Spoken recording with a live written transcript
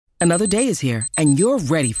Another day is here, and you're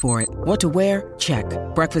ready for it. What to wear? Check.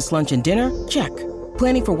 Breakfast, lunch, and dinner? Check.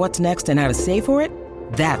 Planning for what's next and how to save for it?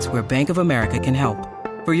 That's where Bank of America can help.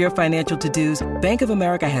 For your financial to-dos, Bank of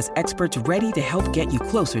America has experts ready to help get you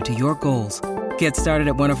closer to your goals. Get started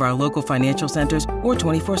at one of our local financial centers or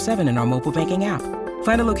 24/7 in our mobile banking app.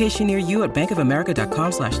 Find a location near you at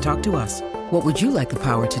bankofamerica.com/talktous. What would you like the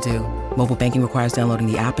power to do? Mobile banking requires downloading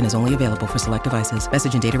the app and is only available for select devices.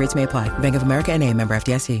 Message and data rates may apply. Bank of America N.A., member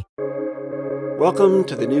FDIC. Welcome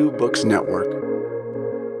to the New Books Network.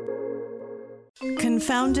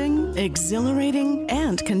 Confounding, exhilarating,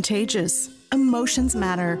 and contagious. Emotions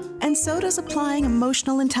matter, and so does applying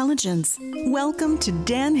emotional intelligence. Welcome to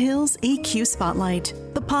Dan Hill's EQ Spotlight,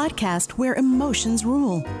 the podcast where emotions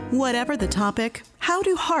rule. Whatever the topic, how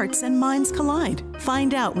do hearts and minds collide?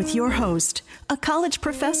 Find out with your host, a college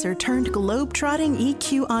professor turned globe-trotting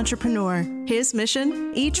EQ entrepreneur. His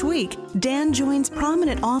mission? Each week, Dan joins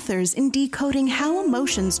prominent authors in decoding how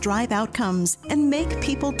emotions drive outcomes and make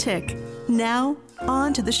people tick. Now,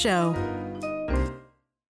 on to the show.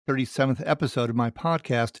 37th episode of my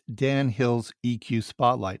podcast, Dan Hill's EQ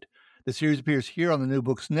Spotlight. The series appears here on the New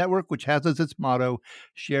Books Network, which has as its motto,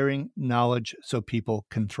 sharing knowledge so people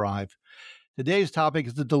can thrive. Today's topic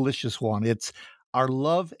is a delicious one. It's our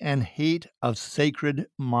love and hate of sacred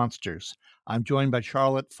monsters. I'm joined by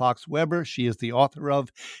Charlotte Fox Weber. She is the author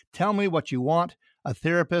of Tell Me What You Want. A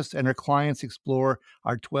therapist and her clients explore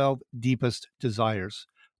our 12 deepest desires.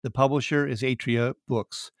 The publisher is Atria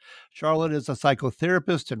Books. Charlotte is a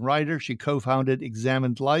psychotherapist and writer. She co-founded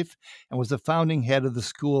Examined Life and was the founding head of the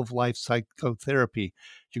School of Life Psychotherapy.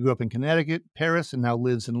 She grew up in Connecticut, Paris, and now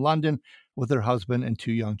lives in London with her husband and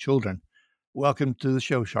 2 young children. Welcome to the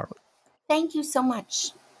show, Charlotte. Thank you so much.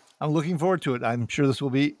 I'm looking forward to it. I'm sure this will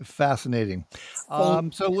be fascinating.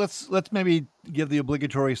 So let's maybe give the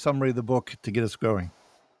obligatory summary of the book to get us going.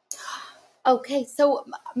 Okay, so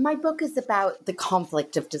my book is about the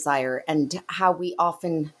conflict of desire and how we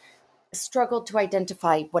often struggle to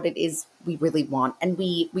identify what it is we really want, and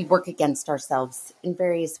we work against ourselves in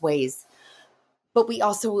various ways. But we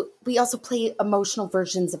also play emotional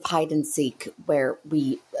versions of hide and seek, where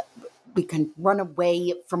we can run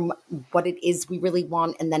away from what it is we really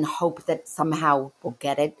want and then hope that somehow we'll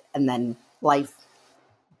get it, and then life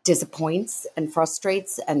disappoints and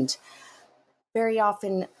frustrates. And very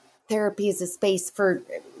often therapy is a space for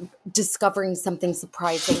discovering something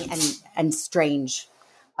surprising and strange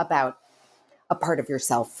about a part of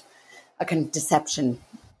yourself, a kind of deception.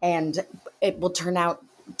 And it will turn out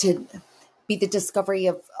to be the discovery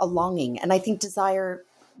of a longing. And I think desire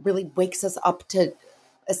really wakes us up to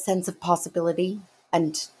a sense of possibility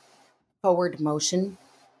and forward motion.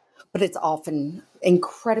 But it's often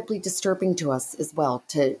incredibly disturbing to us as well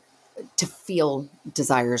to feel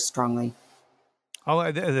desire strongly. Oh,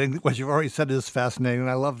 I think what you've already said is fascinating. And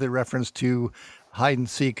I love the reference to hide and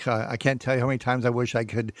seek. I can't tell you how many times I wish I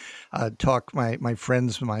could talk my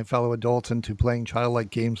friends, my fellow adults into playing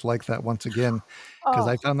childlike games like that once again, because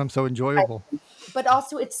I found them so enjoyable. But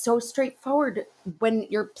also it's so straightforward when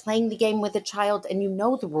you're playing the game with a child and you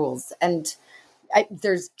know the rules. And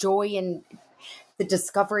there's joy in the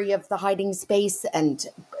discovery of the hiding space. And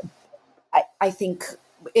I think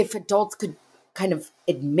if adults could kind of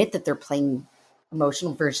admit that they're playing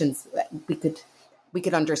emotional versions, we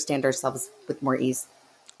could understand ourselves with more ease.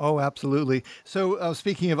 Oh, absolutely. So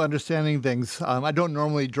speaking of understanding things, I don't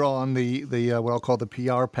normally draw on the what I'll call the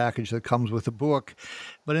PR package that comes with the book.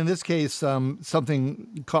 But in this case,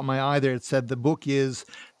 something caught my eye there. It said the book is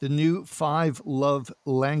the new 5 love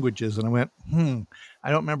languages. And I went, I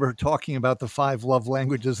don't remember her talking about the 5 love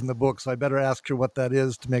languages in the book. So I better ask her what that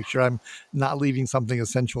is to make sure I'm not leaving something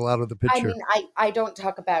essential out of the picture. I mean, I don't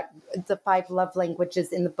talk about the 5 love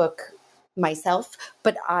languages in the book myself,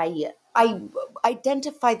 but I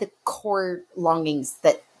identify the core longings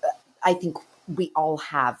that I think we all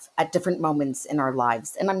have at different moments in our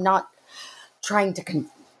lives. And I'm not trying to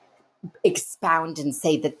expound and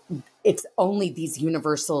say that it's only these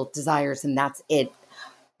universal desires and that's it.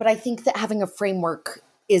 But I think that having a framework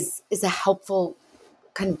is a helpful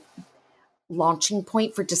kind of launching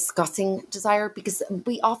point for discussing desire, because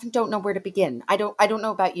we often don't know where to begin. I don't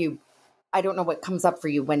know about you. I don't know what comes up for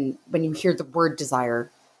you when you hear the word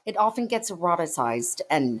desire. It often gets eroticized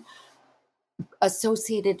and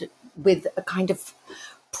associated with a kind of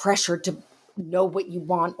pressure to know what you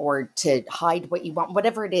want or to hide what you want,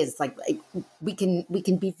 whatever it is. Like we can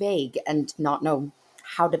be vague and not know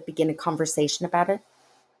how to begin a conversation about it.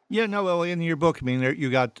 Yeah, no, well, in your book, I mean,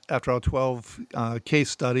 you got, after all, 12 case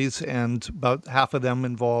studies, and about half of them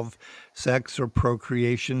involve sex or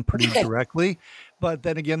procreation pretty directly. but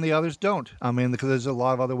then again, the others don't. I mean, because there's a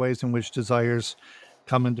lot of other ways in which desires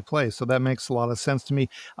come into play. So that makes a lot of sense to me.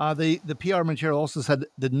 The PR material also said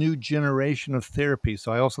the new generation of therapy.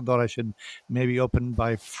 So I also thought I should maybe open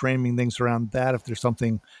by framing things around that if there's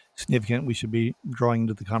something significant we should be drawing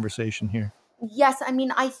into the conversation here. Yes, I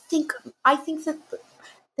mean, I think that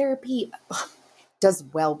therapy does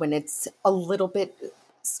well when it's a little bit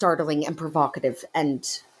startling and provocative,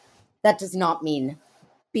 and that does not mean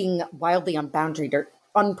being wildly unboundaried or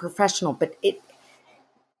unprofessional, but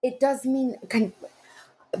it does mean kind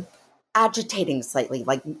of agitating slightly,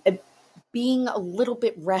 like being a little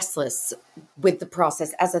bit restless with the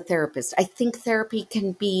process as a therapist. I think therapy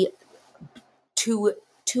can be too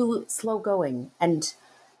slow going, and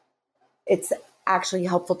it's actually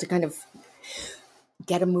helpful to kind of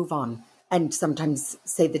get a move on and sometimes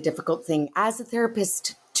say the difficult thing as a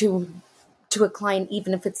therapist to a client,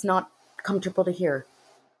 even if it's not comfortable to hear.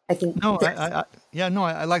 I think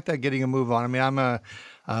I like that, getting a move on. I mean, I'm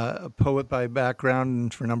a poet by background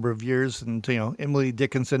and for a number of years, and Emily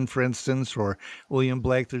Dickinson, for instance, or William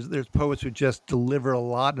Blake. There's poets who just deliver a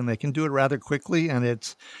lot, and they can do it rather quickly, and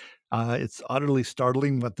it's utterly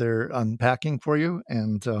startling what they're unpacking for you,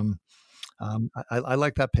 and I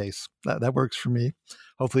like that pace. That works for me.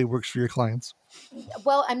 Hopefully, it works for your clients.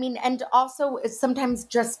 well, I mean, and also sometimes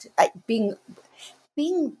just being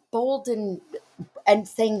bold and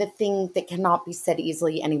saying the thing that cannot be said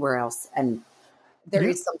easily anywhere else. And there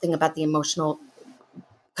is something about the emotional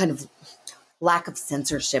kind of lack of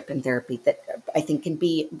censorship in therapy that I think can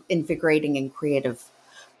be invigorating and creative.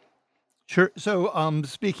 Sure. So,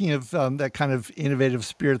 speaking of that kind of innovative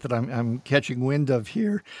spirit that I'm catching wind of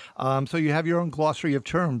here, so you have your own glossary of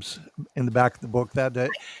terms in the back of the book that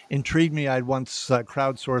intrigued me. I'd once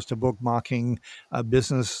crowdsourced a book mocking a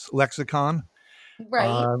business lexicon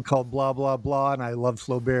Right. called Blah, Blah, Blah. And I love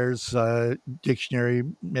Flaubert's dictionary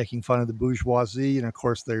making fun of the bourgeoisie. And of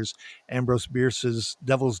course, there's Ambrose Bierce's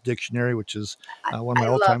Devil's Dictionary, which is one of my I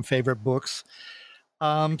love all-time favorite books.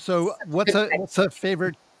 So what's a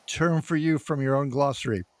favorite term for you from your own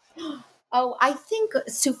glossary? Oh, I think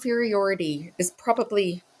superiority is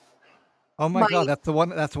probably Oh my my God, that's the one.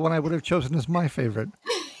 That's the one I would have chosen as my favorite.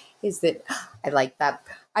 is it I like that.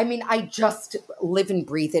 I mean, I just live and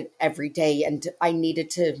breathe it every day, and I needed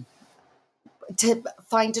to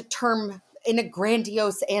find a term in a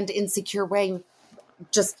grandiose and insecure way.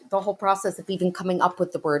 Just the whole process of even coming up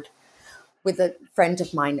with the word with a friend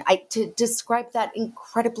of mine, to describe that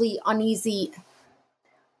incredibly uneasy,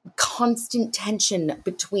 constant tension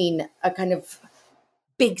between a kind of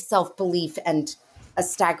big self belief and a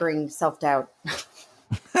staggering self doubt.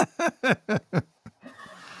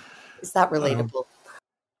 Is that relatable?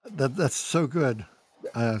 That's so good.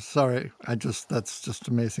 Sorry, that's just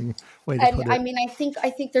amazing way to And put I it. mean, I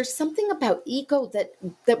think there's something about ego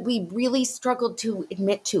that we really struggled to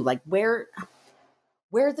admit to, like where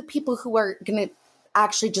are the people who are going to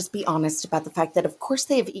actually just be honest about the fact that of course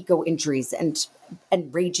they have ego injuries and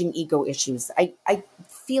raging ego issues. I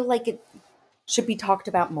feel like it should be talked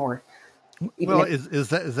about more. Even Well, if is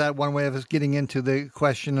that one way of us getting into the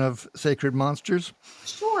question of sacred monsters?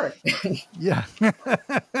 sure, Yeah.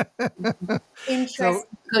 So interest,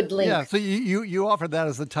 good yeah, link. so you offered that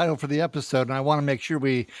as the title for the episode, and I want to make sure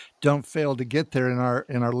we don't fail to get there in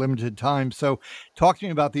our limited time. So, talk to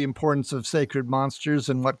me about the importance of sacred monsters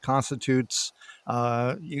and what constitutes.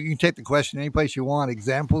 You can take the question any place you want.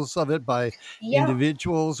 Examples of it by Yeah.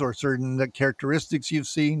 individuals or certain characteristics you've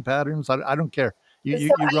seen, patterns. I don't care. So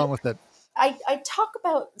You run with it. I talk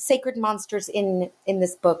about sacred monsters in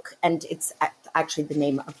this book, and it's actually the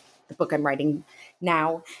name of the book I'm writing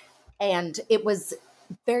now. And it was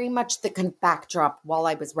very much the kind of backdrop while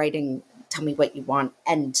I was writing Tell Me What You Want.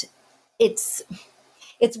 And it's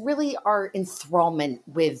it's really our enthrallment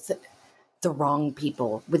with the wrong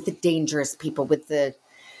people, with the dangerous people, with the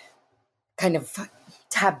kind of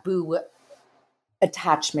taboo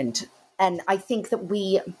attachment. And I think that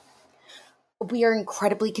we are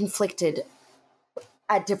incredibly conflicted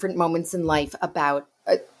at different moments in life about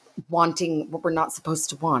wanting what we're not supposed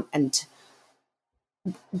to want, and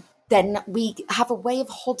then we have a way of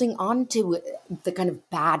holding on to the kind of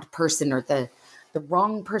bad person or the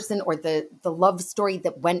wrong person or the love story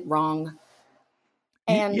that went wrong.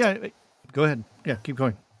 And Yeah, go ahead. Yeah, keep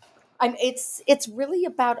going. it's really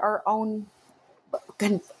about our own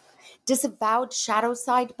kind of disavowed shadow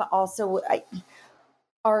side, but also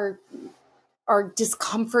our our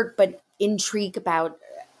discomfort but intrigue about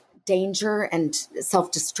danger and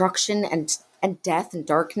self-destruction and death and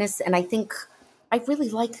darkness. And I think I really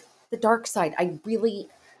like the dark side. I really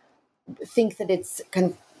think that it's kind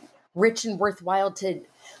of rich and worthwhile to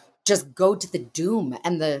just go to the doom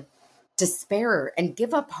and the despair and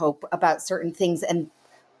give up hope about certain things, and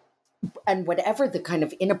whatever the kind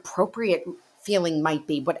of inappropriate feeling might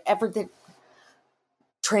be, whatever the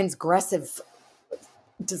transgressive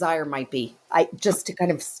desire might be, I just to kind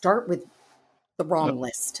of start with the wrong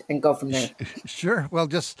list and go from there. Sure. Well,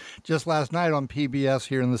 just last night on PBS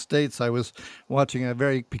here in the States, I was watching a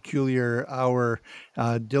very peculiar hour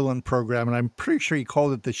Dylan program, and I'm pretty sure he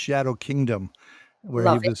called it The Shadow Kingdom, where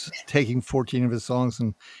Love he was taking 14 of his songs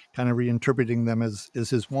and kind of reinterpreting them as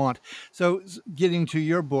his want. So getting to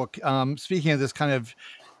your book, speaking of this kind of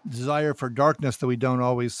desire for darkness that we don't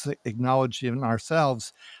always acknowledge in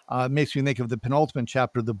ourselves, makes me think of the penultimate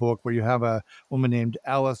chapter of the book, where you have a woman named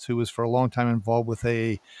Alice who was for a long time involved with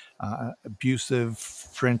a abusive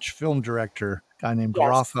French film director, guy named Yes.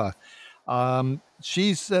 Rafa.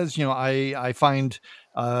 She says, I find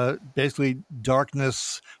basically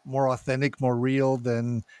darkness more authentic, more real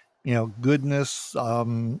than, goodness.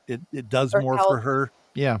 It does Or more help. for her.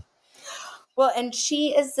 Yeah. Well, and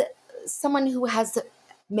she is someone who has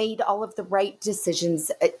made all of the right decisions,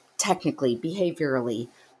 technically, behaviorally,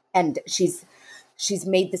 and she's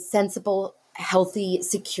made the sensible, healthy,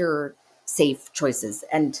 secure, safe choices.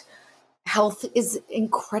 And health is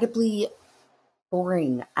incredibly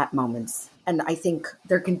boring at moments, and I think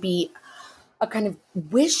there can be a kind of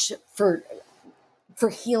wish for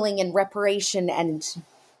healing and reparation and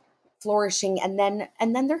flourishing, and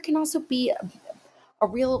then there can also be a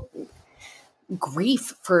real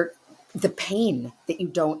grief for the pain that you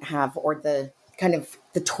don't have, or the kind of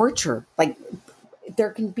the torture. Like, there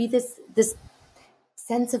can be this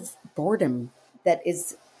sense of boredom that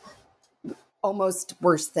is almost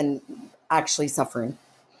worse than actually suffering.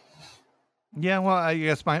 Yeah, well, I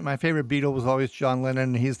guess my favorite Beatle was always John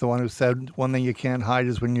Lennon. He's the one who said, one thing you can't hide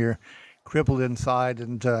is when you're crippled inside.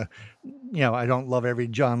 And, I don't love every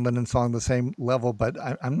John Lennon song the same level, but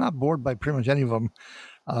I'm not bored by pretty much any of them.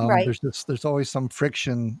 Right. There's always some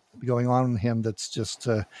friction going on in him that's just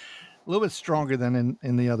a little bit stronger than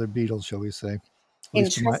in the other Beatles, shall we say, at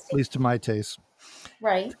Interesting. least to my taste.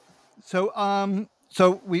 Right.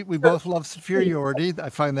 So we both love superiority. I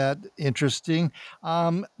find that interesting.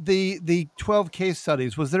 The 12 case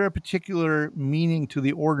studies, was there a particular meaning to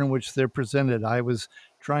the order in which they're presented? I was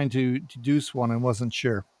trying to deduce one and wasn't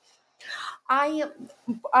sure. I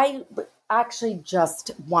actually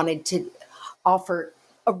just wanted to offer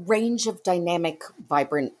a range of dynamic,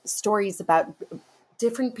 vibrant stories about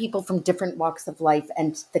different people from different walks of life,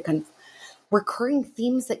 and the kind of recurring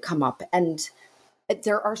themes that come up. And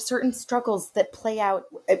there are certain struggles that play out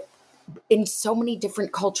in so many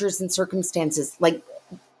different cultures and circumstances, like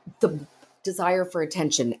the desire for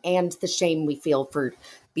attention and the shame we feel for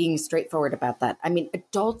being straightforward about that. I mean,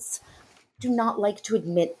 adults do not like to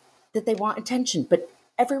admit that they want attention, but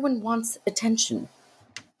everyone wants attention,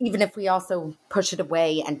 even if we also push it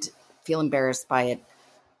away and feel embarrassed by it.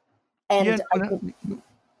 Yeah, And I think,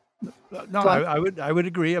 no, go on. I would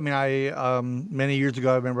agree. I mean, many years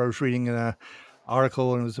ago, I remember I was reading an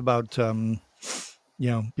article, and it was about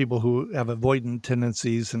people who have avoidant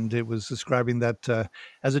tendencies, and it was describing that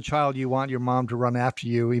as a child, you want your mom to run after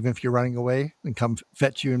you, even if you're running away, and come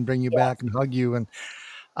fetch you and bring you Yes, back and hug you. And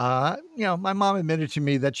my mom admitted to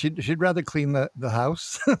me that she'd rather clean the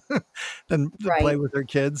house than to play right. with her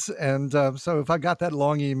kids. And so if I got that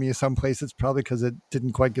longing in me someplace, it's probably because it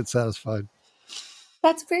didn't quite get satisfied.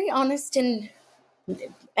 That's very honest and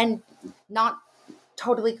not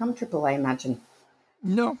totally comfortable, I imagine.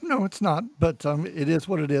 No, it's not. But it is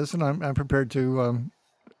what it is, and I'm prepared to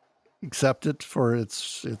accept it for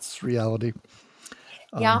its reality.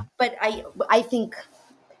 Yeah, but I think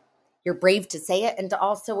you're brave to say it, and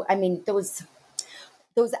also, I mean, those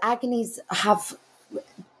agonies have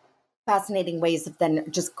fascinating ways of then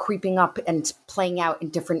just creeping up and playing out in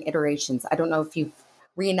different iterations. I don't know if you've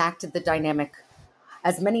reenacted the dynamic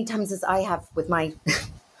as many times as I have with my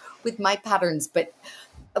with my patterns, but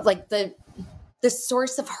like the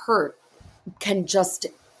source of hurt can just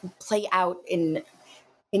play out in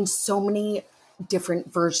so many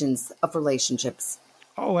different versions of relationships.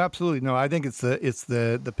 Oh, absolutely. No, I think it's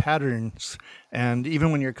the patterns, and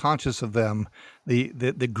even when you're conscious of them,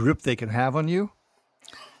 the grip they can have on you.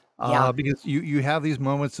 Yeah, Because you have these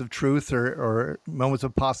moments of truth or moments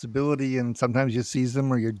of possibility, and sometimes you seize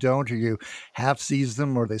them or you don't, or you half seize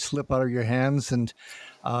them, or they slip out of your hands, and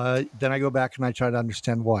then I go back and I try to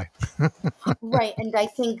understand why. right. And I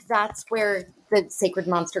think that's where the sacred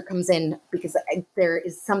monster comes in, because there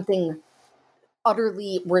is something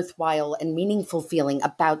utterly worthwhile and meaningful feeling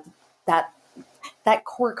about that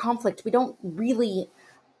core conflict. We don't really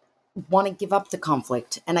want to give up the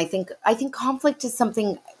conflict, and I think conflict is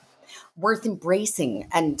something worth embracing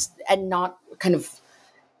and not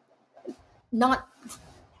not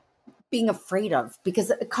being afraid of,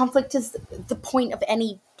 because conflict is the point of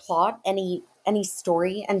any plot, any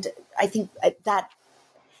story. And I think that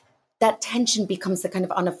tension becomes the kind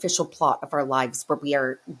of unofficial plot of our lives, where we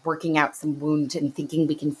are working out some wound and thinking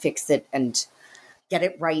we can fix it and get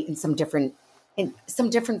it right in some different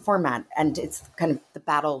format. And it's kind of the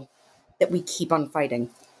battle that we keep on fighting.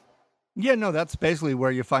 Yeah, no, that's basically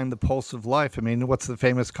where you find the pulse of life. I mean, what's the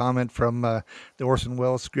famous comment from the Orson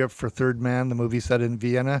Welles script for Third Man, the movie set in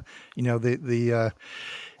Vienna? You know, the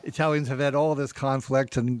Italians have had all this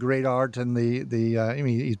conflict and great art, and I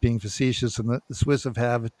mean, he's being facetious, and the Swiss have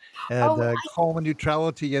had calm and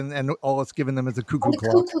neutrality, and all it's given them is a cuckoo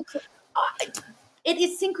clock. It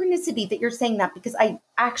is synchronicity that you're saying that, because I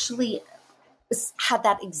actually had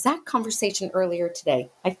that exact conversation earlier today.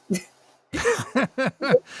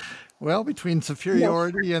 Well, between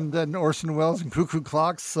superiority and Orson Welles and cuckoo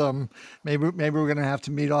clocks, maybe we're going to have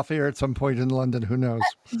to meet off air at some point in London. Who knows?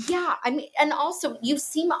 Yeah, I mean, and also you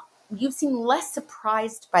seem less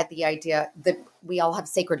surprised by the idea that we all have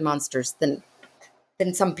sacred monsters than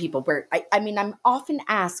some people. Where I mean, I'm often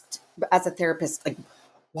asked as a therapist, like,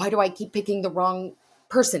 why do I keep picking the wrong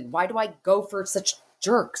person? Why do I go for such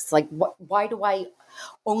jerks? Like, why do I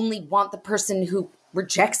only want the person who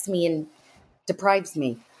rejects me and deprives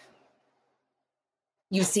me?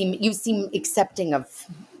 You seem accepting of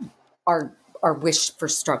our wish for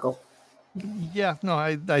struggle. Yeah, no,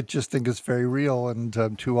 I just think it's very real,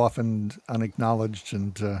 and too often unacknowledged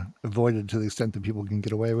and avoided to the extent that people can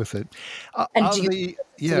get away with it. Of the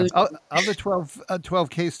 12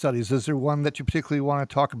 case studies, is there one that you particularly want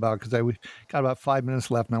to talk about? Because we've got about 5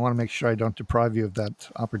 minutes left, and I want to make sure I don't deprive you of that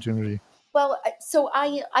opportunity. Well, so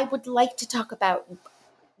I would like to talk about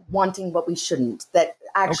wanting what we shouldn't. That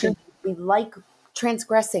actually we like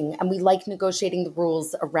transgressing, and we like negotiating the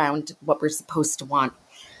rules around what we're supposed to want.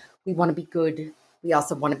 We want to be good. We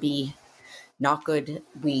also want to be not good.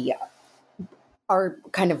 We are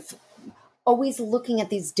kind of always looking at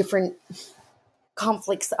these different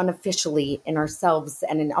conflicts unofficially in ourselves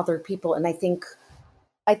and in other people. And I think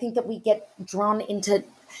that we get drawn into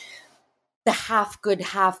the half good,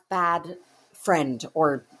 half bad friend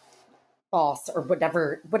or boss or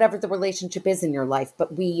whatever the relationship is in your life.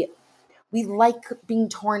 But we like being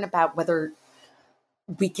torn about whether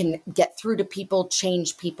we can get through to people,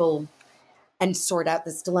 change people, and sort out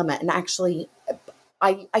this dilemma. And actually,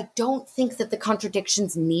 I don't think that the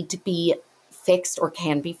contradictions need to be fixed or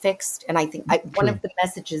can be fixed. And I think one of the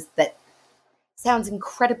messages that sounds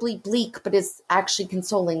incredibly bleak, but is actually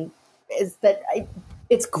consoling, is that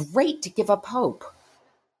it's great to give up hope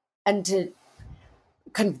and to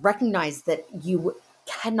kind of recognize that you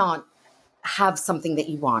cannot have something that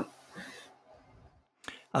you want.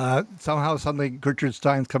 Somehow something Gertrude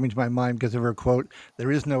Stein's coming to my mind because of her quote,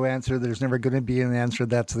 "There is no answer. There's never going to be an answer.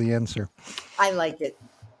 That's the answer." I like it.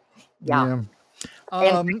 Yeah.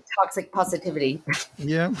 And toxic positivity.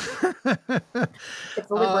 Yeah. It's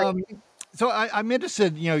liberating. So I'm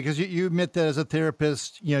interested, because you admit that as a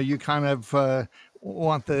therapist, you kind of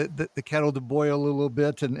want the kettle to boil a little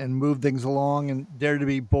bit and move things along and dare to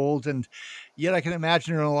be bold. And yet I can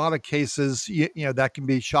imagine in a lot of cases, that can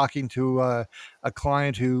be shocking to a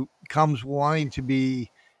client who comes wanting to be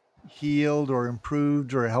healed or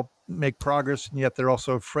improved or help make progress, and yet they're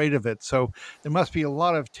also afraid of it. So there must be a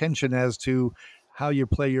lot of tension as to how you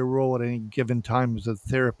play your role at any given time as a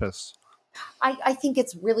therapist. I think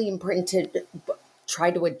it's really important to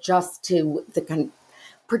try to adjust to the kind of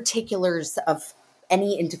particulars of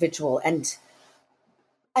any individual, and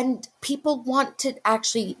people want to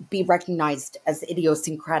actually be recognized as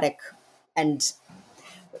idiosyncratic and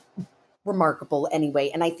remarkable anyway.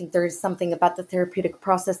 And I think there is something about the therapeutic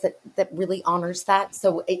process that really honors that.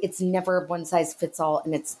 So it's never one size fits all,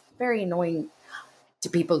 and it's very annoying to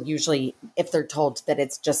people usually if they're told that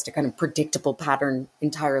it's just a kind of predictable pattern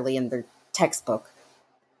entirely in their textbook.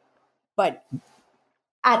 But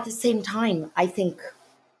at the same time, I think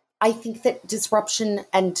that disruption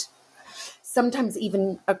and sometimes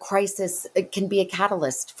even a crisis can be a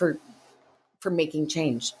catalyst for making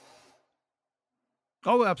change.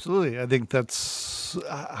 Oh, absolutely. I think that's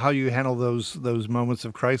how you handle those moments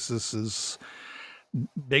of crisis is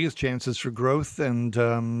biggest chances for growth, and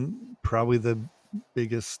probably the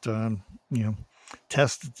biggest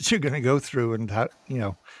test that you're going to go through, and how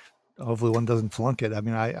hopefully one doesn't flunk it. I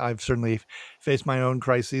mean, I've certainly faced my own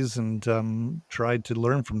crises and tried to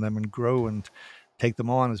learn from them and grow and take them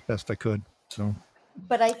on as best I could. So,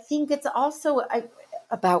 but I think it's also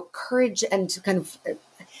about courage and kind of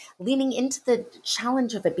leaning into the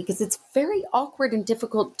challenge of it, because it's very awkward and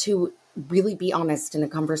difficult to really be honest in a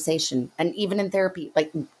conversation. And even in therapy,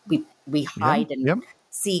 like we Yeah. hide and Yep.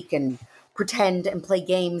 seek and pretend and play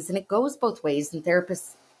games, and it goes both ways, and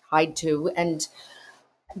therapists hide too. And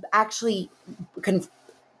actually kind of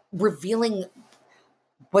revealing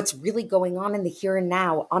what's really going on in the here and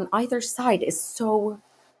now on either side is so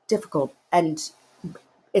difficult. And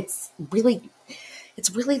it's really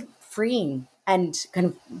freeing and kind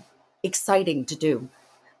of exciting to do.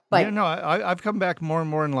 But Yeah, no, I've come back more and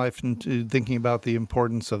more in life into thinking about the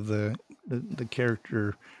importance of the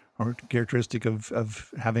character or characteristic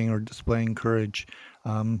of having or displaying courage.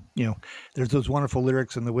 There's those wonderful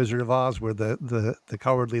lyrics in The Wizard of Oz where the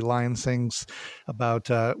cowardly lion sings about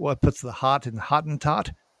what puts the hot in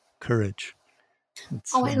Hottentot? Courage.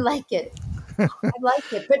 It's, oh, I like it. I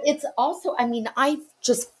like it. But it's also, I mean, I've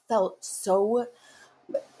just felt so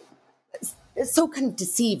kind of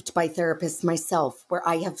deceived by therapists myself, where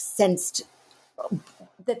I have sensed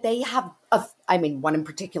that they have one in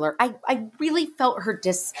particular, I really felt her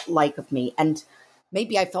dislike of me, and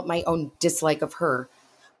maybe I felt my own dislike of her,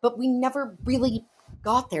 but we never really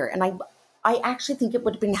got there. And I actually think it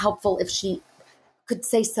would have been helpful if she could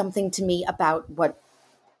say something to me about what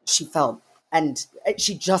she felt, and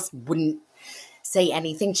she just wouldn't say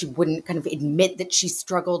anything. She wouldn't kind of admit that she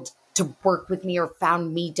struggled to work with me or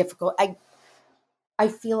found me difficult. I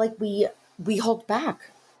feel like we hold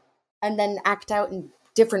back and then act out in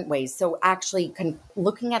different ways. So actually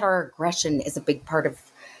looking at our aggression is a big part of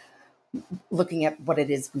looking at what it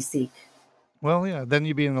is we seek. Well, yeah, then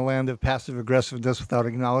you'd be in the land of passive aggressiveness without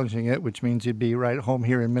acknowledging it, which means you'd be right home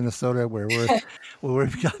here in Minnesota, where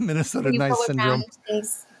we've got Minnesota Nice syndrome.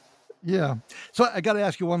 Yeah. So I got to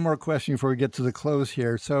ask you one more question before we get to the close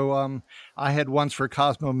here. So I had once, for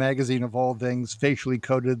Cosmo magazine of all things, facially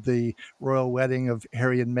coded the royal wedding of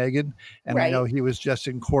Harry and Meghan. And Right. I know he was just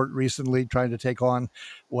in court recently trying to take on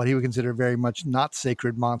what he would consider very much not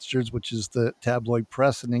sacred monsters, which is the tabloid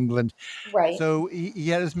press in England. Right. So he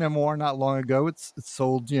had his memoir not long ago. It's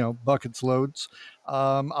sold, buckets loads.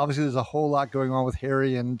 Obviously, there's a whole lot going on with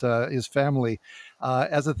Harry and his family.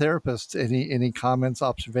 As a therapist, any comments,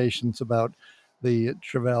 observations about the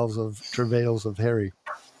travails of Harry?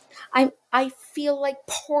 I feel like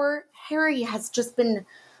poor Harry he's just been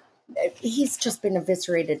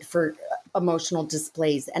eviscerated for emotional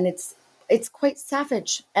displays, and it's quite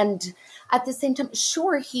savage. And at the same time,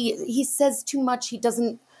 sure, he says too much. He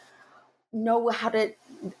doesn't know how to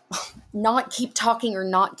not keep talking or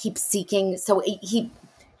not keep seeking. So he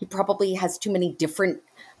probably has too many different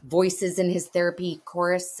voices in his therapy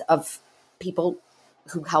chorus of people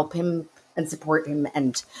who help him and support him.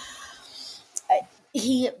 And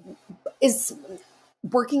he is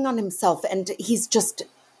working on himself, and he's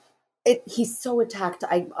so attacked.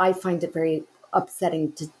 I find it very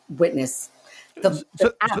upsetting to witness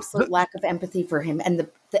the absolute lack of empathy for him and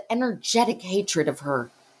the energetic hatred of her.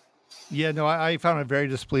 Yeah, no, I found it very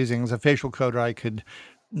displeasing. As a facial coder, I could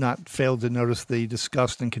not fail to notice the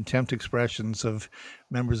disgust and contempt expressions of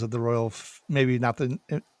members of the royal, maybe not the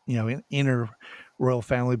inner royal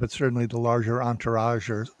family, but certainly the larger entourage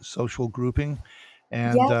or social grouping.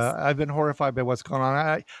 And Yes. I've been horrified by what's going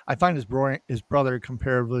on. I find his brother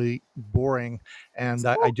comparatively boring, and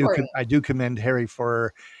I do commend Harry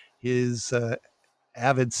for his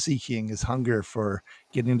avid seeking, his hunger for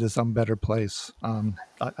getting to some better place.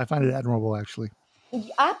 I find it admirable, actually.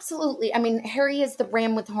 Absolutely. I mean, Harry is the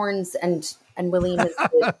ram with horns, and William is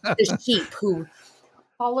the sheep who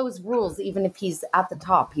follows rules, even if he's at the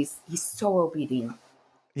top. He's so obedient.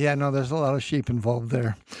 Yeah, no, there's a lot of sheep involved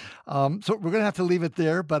there. So we're going to have to leave it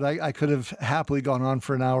there, but I could have happily gone on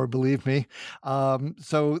for an hour, believe me.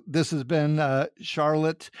 So this has been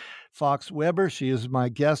Charlotte Fox Weber. She is my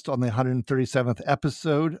guest on the 137th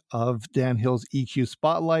episode of Dan Hill's EQ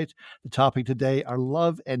Spotlight. The topic today are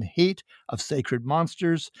love and hate of sacred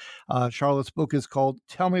monsters. Charlotte's book is called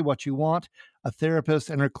Tell Me What You Want. A therapist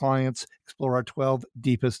and her clients explore our 12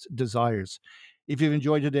 deepest desires. If you've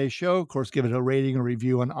enjoyed today's show, of course, give it a rating or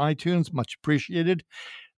review on iTunes. Much appreciated.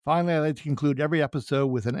 Finally, I like to conclude every episode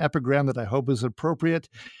with an epigram that I hope is appropriate.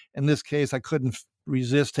 In this case, I couldn't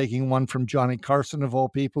resist taking one from Johnny Carson, of all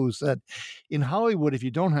people, who said, "In Hollywood, if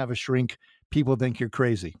you don't have a shrink, people think you're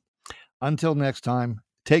crazy." Until next time,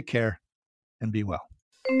 take care and be well.